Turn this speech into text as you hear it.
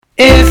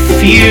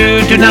If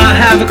you do not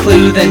have a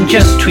clue, then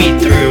just tweet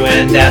through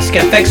and ask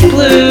FX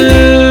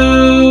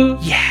Blue.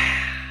 Yeah.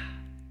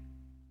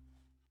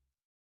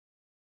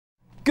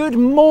 Good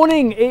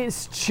morning,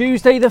 it's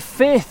Tuesday the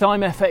 5th,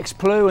 I'm FX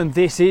Blue and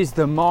this is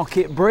the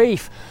Market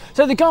Brief.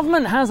 So the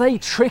government has a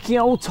tricky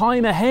old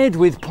time ahead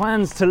with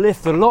plans to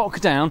lift the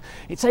lockdown.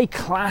 It's a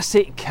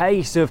classic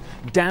case of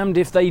damned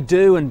if they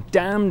do and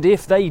damned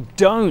if they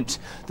don't.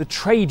 The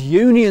trade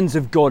unions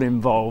have got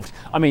involved.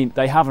 I mean,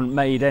 they haven't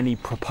made any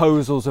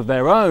proposals of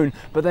their own,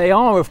 but they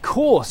are of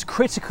course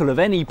critical of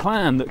any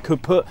plan that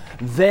could put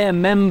their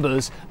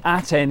members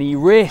at any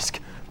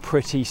risk.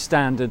 Pretty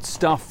standard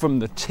stuff from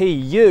the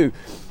TU.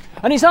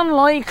 And it's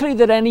unlikely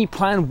that any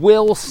plan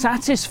will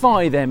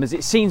satisfy them, as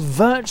it seems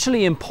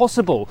virtually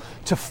impossible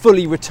to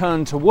fully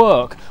return to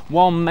work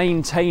while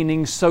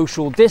maintaining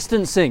social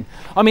distancing.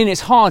 I mean,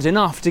 it's hard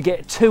enough to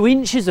get 2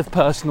 inches of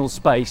personal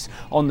space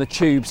on the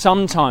tube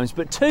sometimes,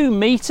 but 2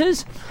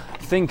 meters? I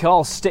think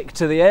I'll stick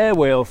to the air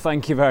wheel,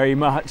 thank you very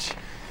much.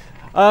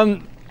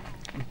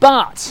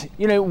 But,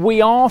 you know,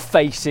 we are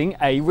facing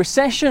a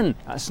recession,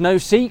 that's no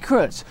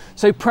secret.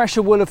 So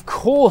pressure will of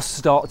course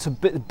start to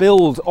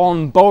build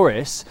on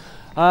Boris,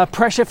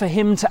 pressure for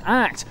him to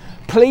act.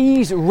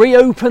 Please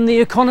reopen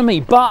the economy,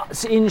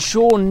 but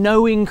ensure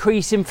no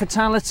increase in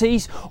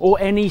fatalities or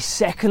any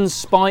second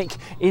spike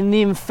in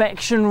the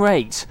infection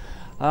rate.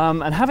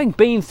 And having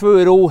been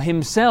through it all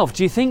himself,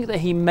 do you think that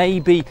he may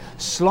be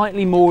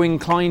slightly more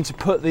inclined to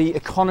put the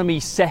economy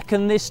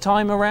second this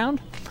time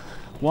around?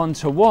 One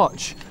to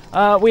watch.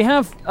 We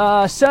have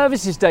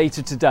services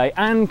data today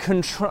and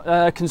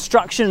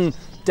construction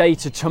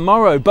data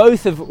tomorrow,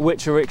 both of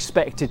which are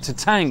expected to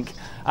tank,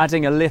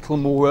 adding a little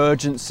more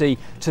urgency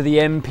to the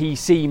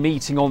MPC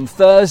meeting on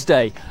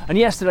Thursday. And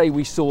yesterday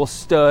we saw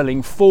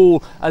sterling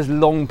fall as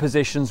long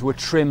positions were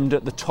trimmed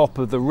at the top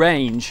of the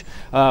range.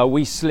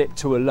 We slipped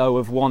to a low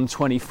of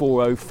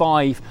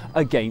 124.05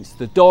 against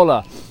the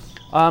dollar.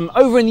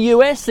 Over in the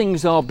US,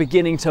 things are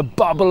beginning to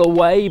bubble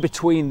away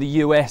between the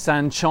US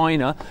and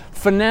China.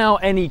 For now,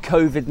 any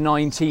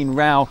COVID-19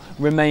 row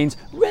remains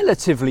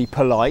relatively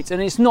polite,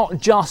 and it's not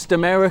just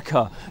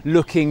America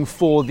looking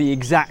for the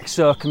exact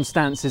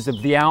circumstances of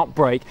the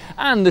outbreak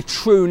and the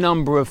true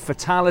number of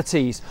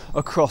fatalities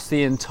across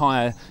the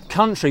entire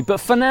country. But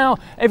for now,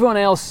 everyone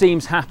else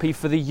seems happy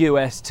for the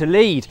US to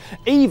lead,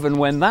 even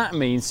when that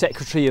means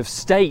Secretary of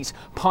State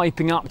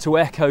piping up to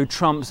echo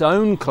Trump's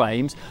own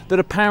claims that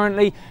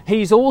apparently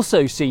he's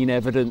also seen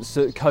evidence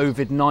that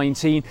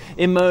COVID-19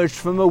 emerged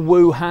from a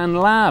Wuhan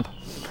lab.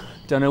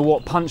 Don't know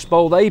what punch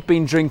bowl they've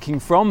been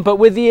drinking from, but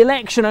with the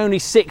election only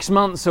 6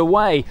 months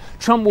away,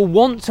 Trump will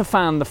want to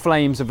fan the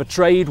flames of a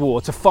trade war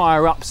to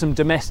fire up some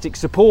domestic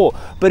support,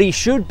 but he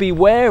should be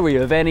wary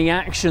of any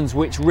actions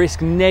which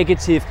risk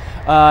negative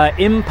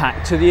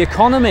impact to the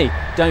economy.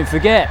 Don't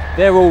forget,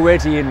 they're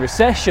already in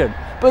recession.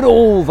 But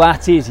all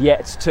that is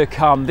yet to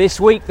come. This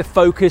week the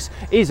focus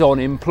is on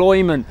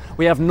employment.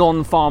 We have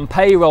non-farm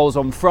payrolls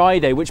on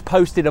Friday, which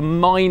posted a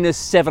minus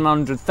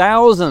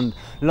 700,000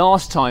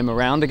 last time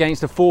around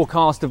against a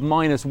forecast of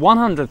minus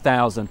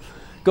 100,000.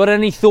 Got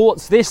any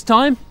thoughts this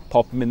time?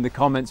 Pop them in the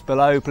comments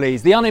below,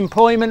 please. The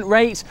unemployment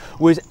rate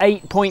was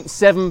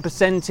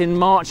 8.7% in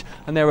March,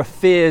 and there are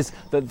fears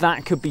that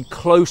that could be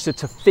closer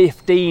to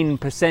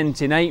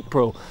 15% in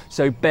April.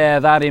 So bear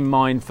that in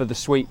mind for the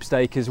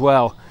sweepstake as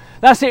well.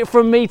 That's it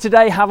from me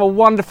today. Have a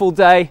wonderful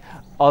day.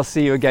 I'll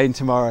see you again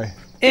tomorrow.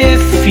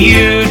 If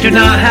you do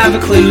not have a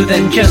clue,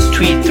 then just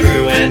tweet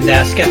through and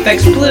ask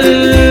FX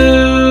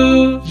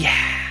Blue.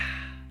 Yeah.